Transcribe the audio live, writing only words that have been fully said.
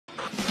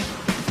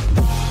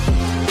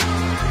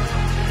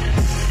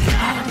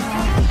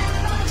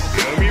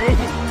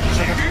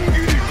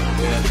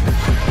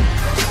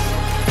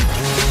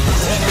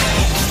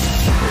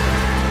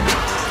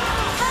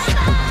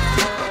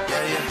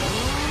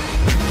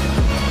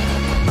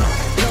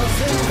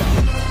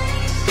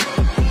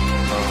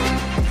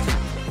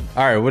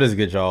All right, what is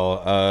good, y'all?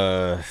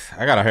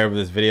 I gotta hurry up with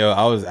this video.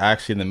 I was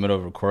actually in the middle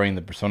of recording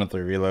the Persona 3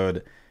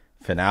 Reload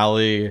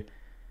finale.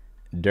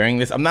 During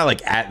this, I'm not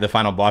like at the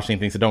final boss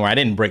thing, so don't worry. I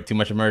didn't break too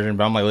much immersion,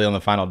 but I'm like literally on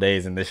the final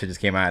days, and this shit just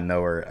came out of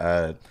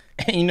nowhere.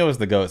 And you know it's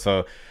the GOAT,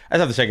 so I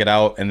just have to check it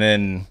out. And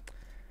then,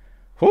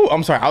 whew,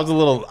 I'm sorry, I was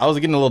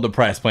getting a little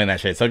depressed playing that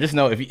shit. So just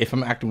know if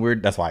I'm acting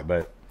weird, that's why.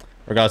 But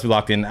regardless, we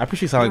locked in. I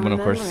appreciate Silent One, of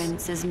course.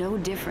 Remembrance is no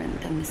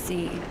different than the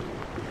sea.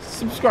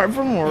 Subscribe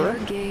for more. Your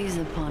gaze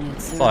upon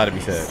its That's all that had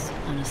to be said.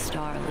 on a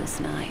starless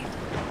night.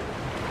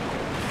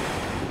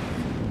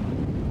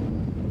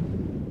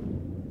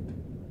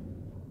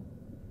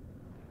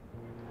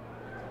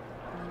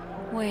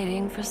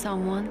 Waiting for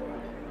someone.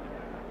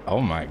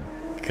 Oh my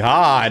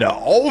god.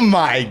 Oh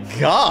my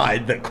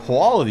god. The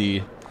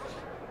quality.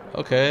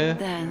 Okay.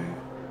 Then,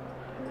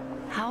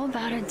 how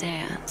about a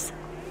dance?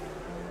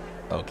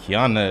 Oh,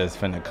 Kiana is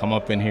finna come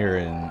up in here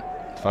and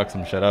fuck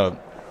some shit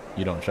up.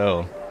 You don't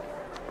show.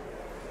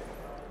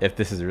 If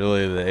this is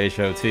really the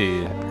HOT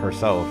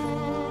herself.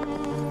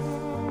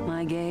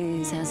 My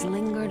gaze has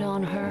lingered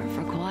on her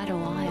for quite a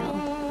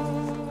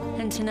while.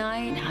 And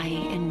tonight I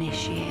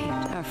initiate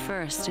our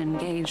first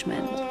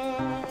engagement.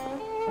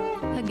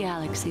 A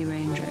Galaxy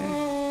Ranger,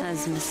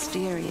 as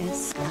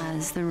mysterious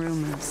as the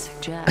rumors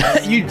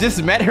suggest. You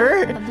just met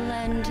her? A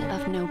blend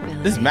of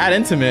nobility. This is mad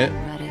intimate.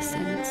 And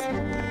reticence.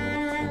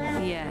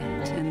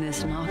 Yet in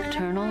this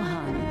nocturnal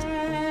hunt,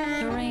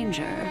 the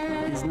Ranger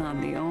is not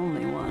the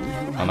only one who.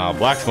 Oh no,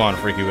 Black Swan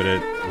freaky with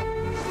it.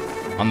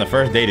 On the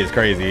first date is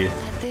crazy.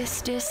 At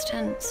this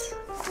distance,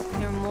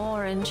 you're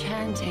more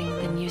enchanting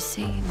than you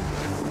seem.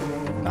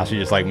 Now she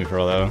just like me for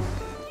real though.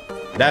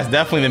 That's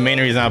definitely the main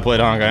reason I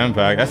played Honkai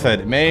Impact. I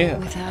said, May,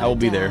 I will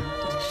be there.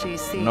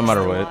 No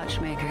matter what.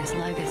 Watchmaker's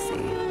legacy.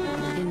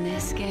 In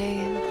this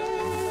game,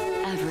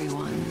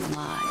 everyone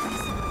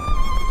lies.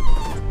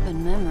 But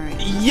memory.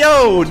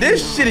 Yo,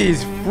 this shit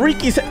is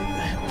freaky.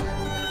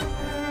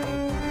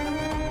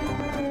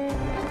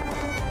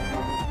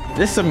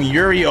 This is some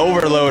Yuri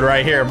overload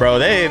right here, bro.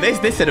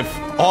 They said it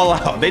all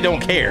out. They don't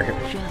care.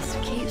 Just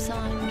keeps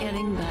on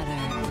getting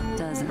better,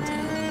 doesn't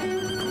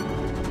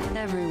it?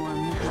 Everyone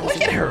has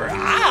Look at her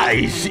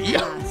eyes. the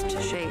past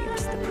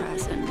shapes the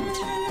present.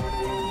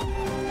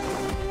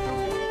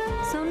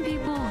 Some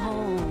people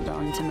hold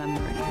on to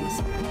memories,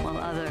 while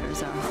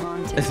others are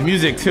haunted. It's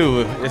music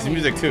too. It's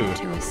music too.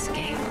 To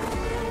escape.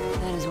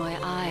 That is why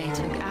I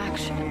took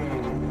action.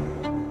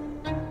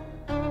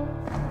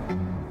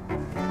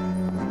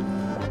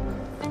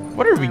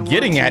 What are we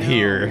getting at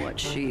here? What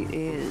she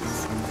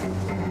is.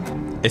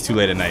 It's too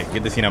late at night.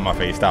 Get the scene out of my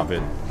face. Stop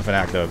it. I'm finna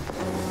act up.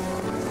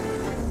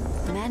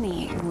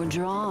 Many were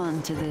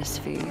drawn to this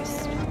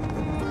feast.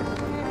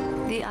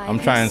 I'm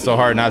trying so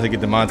hard not to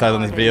get demonetized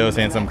on this video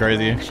saying something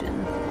crazy.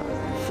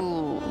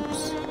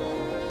 Fools,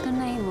 the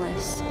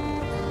nameless,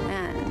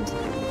 and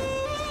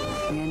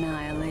the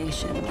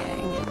Annihilation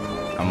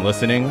Gang. I'm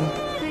listening.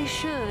 They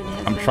should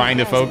have I'm been trying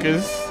to present,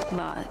 focus.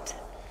 But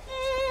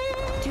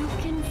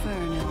Duke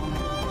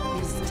Inferno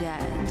is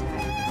dead.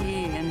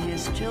 He and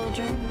his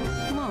children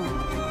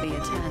won't be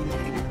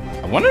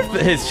attending. I wonder if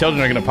his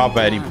children are gonna pop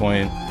at any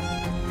point.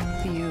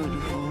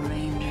 Beautiful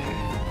Ranger.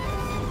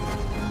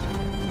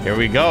 Here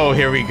we go.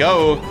 Here we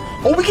go.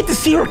 Oh, we get to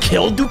see her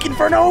kill Duke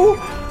Inferno.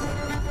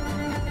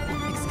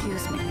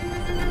 Excuse me.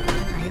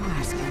 Are you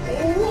asking?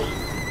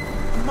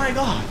 Oh my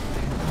god.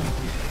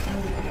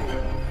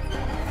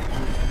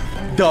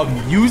 The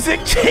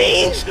music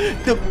change.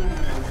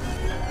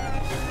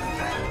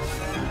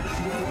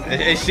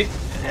 Is she?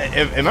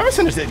 Am I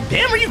misunderstanding?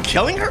 Damn, are you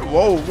killing her?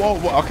 Whoa, whoa,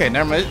 whoa. Okay,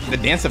 never mind. The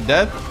dance of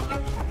death.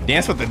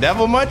 Dance with the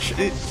devil much?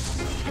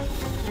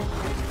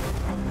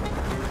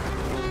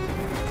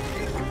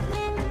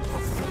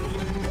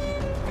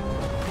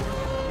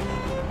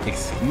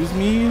 Excuse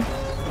me.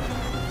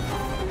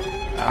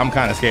 I'm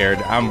kind of scared.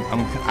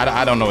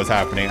 I don't know what's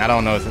happening. I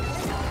don't know.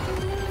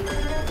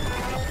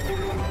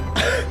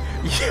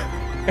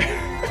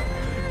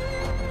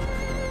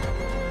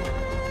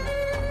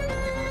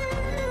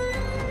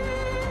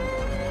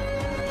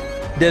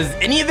 Does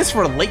any of this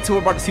relate to what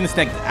we're about to see in this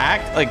next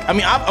act? Like, I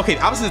mean, okay,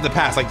 obviously it's the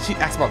past. Like, she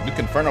acts about Duke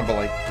Inferno, but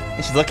like,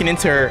 and she's looking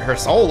into her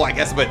soul, I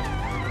guess. But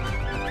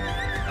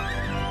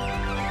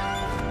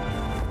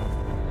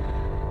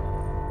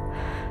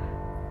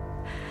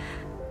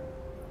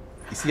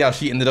you see how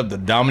she ended up the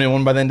dominant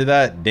one by the end of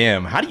that?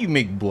 Damn, how do you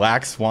make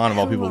Black Swan of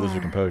all people lose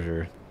their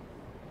composure?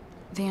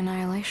 The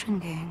Annihilation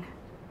Gang.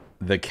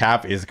 The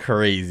cap is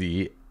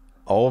crazy.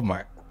 Oh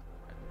my.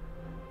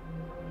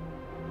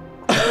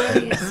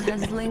 Grace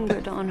has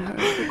lingered on her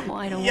for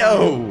quite a while.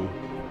 Yo!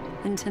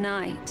 And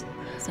tonight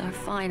is our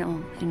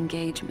final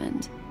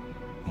engagement.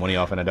 One of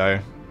y'all finna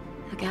die.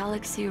 A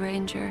Galaxy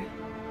Ranger?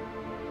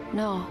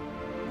 No.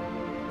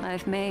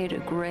 I've made a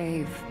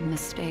grave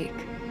mistake.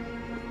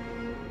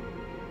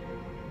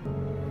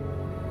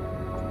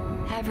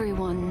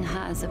 Everyone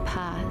has a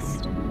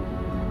past.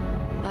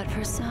 But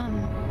for some,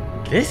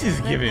 This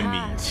is the giving me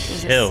past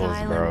is a chills,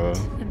 bro.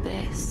 silent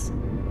abyss,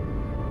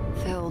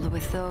 filled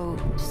with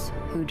those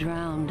who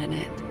drowned in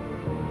it.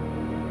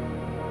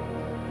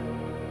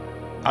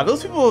 Are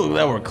those people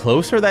that were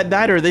closer that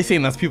died, or are they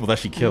saying that's people that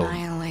she killed?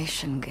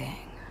 Annihilation gang.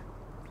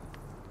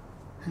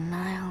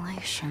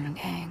 Annihilation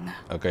gang.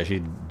 Okay,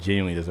 she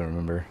genuinely doesn't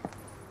remember.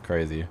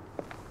 Crazy.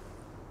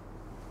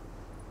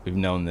 We've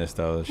known this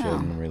though. She has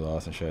memory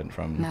loss and shit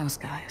from those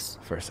guys.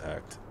 First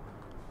act.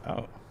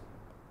 Oh.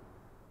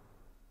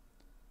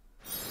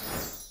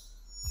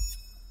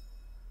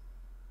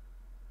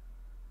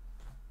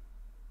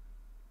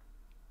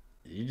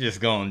 You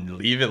just gonna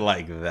leave it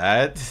like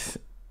that?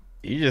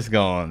 You just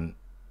going?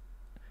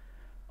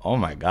 Oh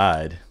my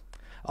god!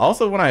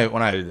 Also, when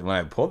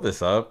I pulled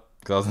this up,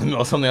 because I was in the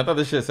middle of something, I thought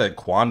this shit said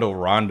Quando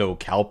Rondo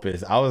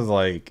Kalpas. I was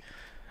like,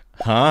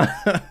 huh?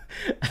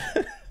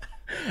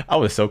 I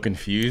was so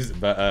confused,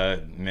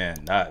 but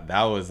man,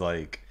 that was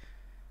like,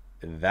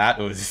 that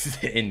was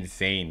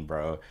insane,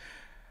 bro.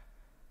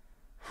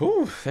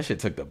 Whew, that shit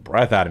took the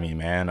breath out of me,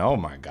 man. Oh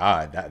my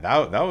god, that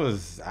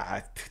was,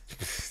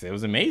 it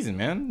was amazing,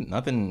 man.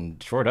 Nothing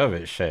short of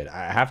it. Shit,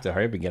 I have to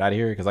hurry up and get out of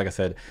here because, like I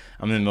said,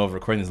 I'm in the middle of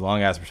recording this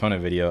long ass Persona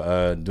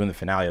video, doing the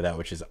finale of that,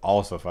 which is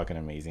also fucking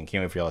amazing.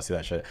 Can't wait for y'all to see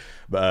that shit.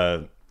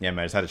 But yeah, man,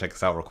 I just had to check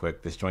this out real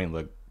quick. This joint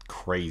looked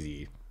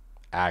crazy,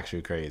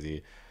 actually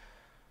crazy.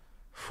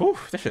 Whew,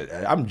 that shit,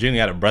 I'm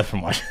genuinely out of breath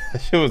from watching.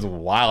 That shit was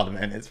wild,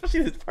 man.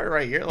 Especially this part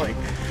right here. Like,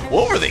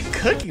 what were they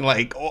cooking?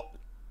 Like, oh,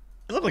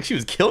 it looked like she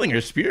was killing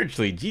her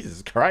spiritually.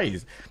 Jesus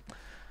Christ.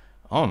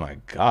 Oh my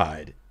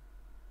god.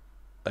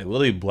 Like,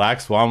 literally,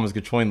 Black Swan was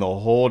controlling the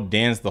whole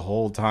dance the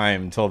whole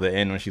time until the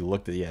end when she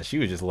looked at, yeah, she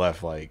was just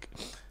left like,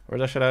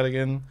 where's that shit at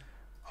again?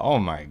 Oh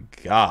my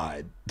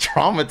god.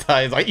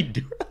 Traumatized. Why you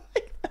doing it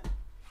like that?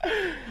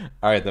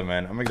 Alright then,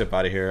 man. I'm gonna get up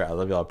out of here. I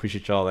love y'all. I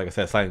appreciate y'all. Like I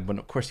said, silent, but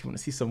of course, you want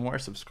to see some more,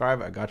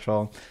 subscribe. I got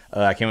y'all.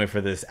 I can't wait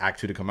for this Act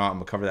 2 to come out. I'm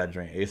gonna cover that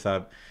during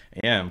ASAP.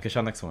 And yeah, I'm gonna catch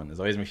y'all next one. As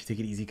always, make sure you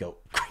take it easy, go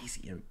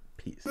crazy, and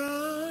peace.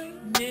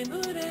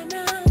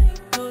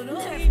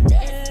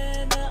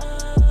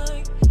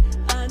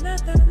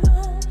 Another